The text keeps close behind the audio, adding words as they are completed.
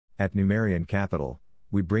At Numerian Capital,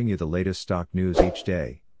 we bring you the latest stock news each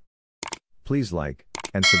day. Please like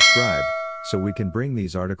and subscribe so we can bring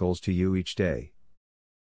these articles to you each day.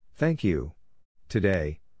 Thank you.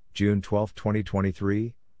 Today, June 12,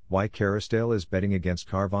 2023, why Kerrisdale is betting against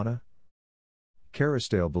Carvana?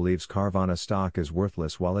 Kerrisdale believes Carvana stock is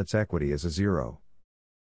worthless while its equity is a zero.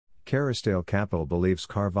 Kerrisdale Capital believes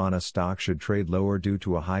Carvana stock should trade lower due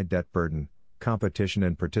to a high debt burden, competition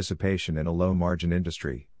and participation in a low-margin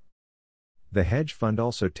industry. The hedge fund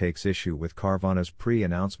also takes issue with Carvana's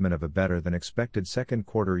pre-announcement of a better-than-expected second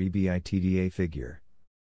quarter EBITDA figure.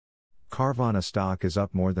 Carvana stock is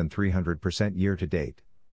up more than 300% year-to-date.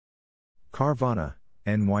 Carvana,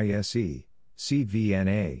 NYSE,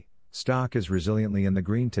 CVNA, stock is resiliently in the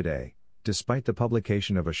green today, despite the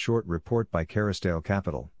publication of a short report by Kerrisdale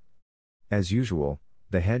Capital. As usual,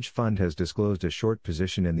 the hedge fund has disclosed a short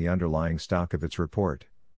position in the underlying stock of its report.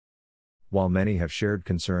 While many have shared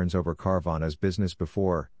concerns over Carvana's business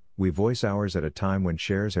before, we voice ours at a time when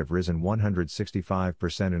shares have risen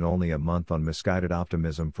 165% in only a month on misguided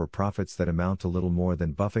optimism for profits that amount to little more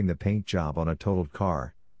than buffing the paint job on a totaled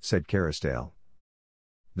car, said Kerrisdale.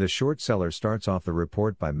 The short seller starts off the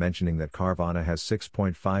report by mentioning that Carvana has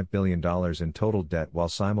 $6.5 billion in total debt while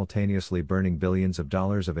simultaneously burning billions of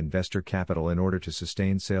dollars of investor capital in order to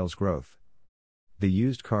sustain sales growth. The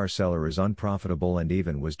used car seller is unprofitable and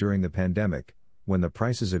even was during the pandemic, when the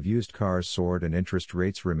prices of used cars soared and interest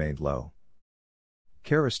rates remained low.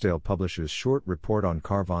 Kerrisdale publishes short report on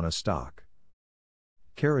Carvana stock.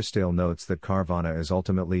 Kerrisdale notes that Carvana is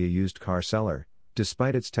ultimately a used car seller,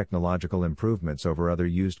 despite its technological improvements over other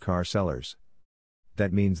used car sellers.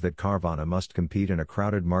 That means that Carvana must compete in a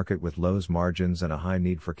crowded market with low margins and a high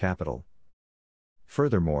need for capital.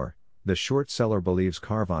 Furthermore, the short seller believes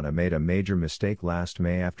Carvana made a major mistake last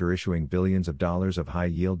May after issuing billions of dollars of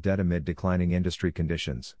high-yield debt amid declining industry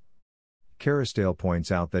conditions. Kerrisdale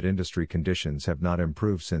points out that industry conditions have not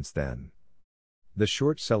improved since then. The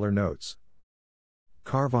short seller notes,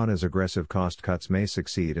 Carvana's aggressive cost cuts may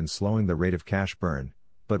succeed in slowing the rate of cash burn,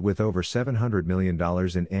 but with over $700 million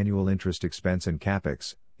in annual interest expense and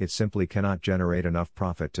capex, it simply cannot generate enough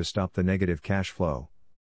profit to stop the negative cash flow.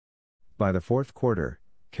 By the fourth quarter,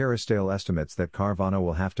 Kerrisdale estimates that Carvana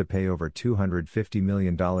will have to pay over $250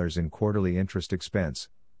 million in quarterly interest expense,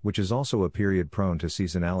 which is also a period prone to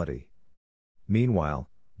seasonality. Meanwhile,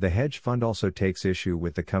 the hedge fund also takes issue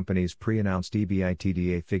with the company's pre-announced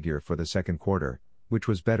EBITDA figure for the second quarter, which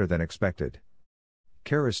was better than expected.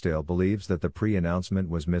 Kerrisdale believes that the pre-announcement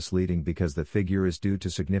was misleading because the figure is due to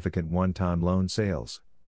significant one-time loan sales.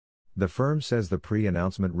 The firm says the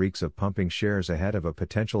pre-announcement reeks of pumping shares ahead of a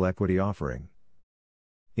potential equity offering.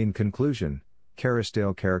 In conclusion,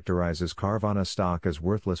 Kerrisdale characterizes Carvana stock as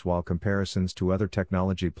worthless while comparisons to other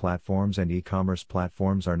technology platforms and e-commerce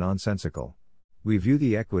platforms are nonsensical. We view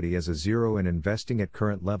the equity as a zero and investing at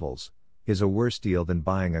current levels is a worse deal than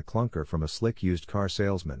buying a clunker from a slick used car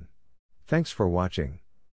salesman. Thanks for watching.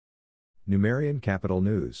 Numerian Capital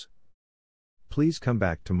News. Please come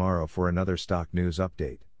back tomorrow for another stock news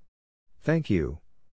update. Thank you.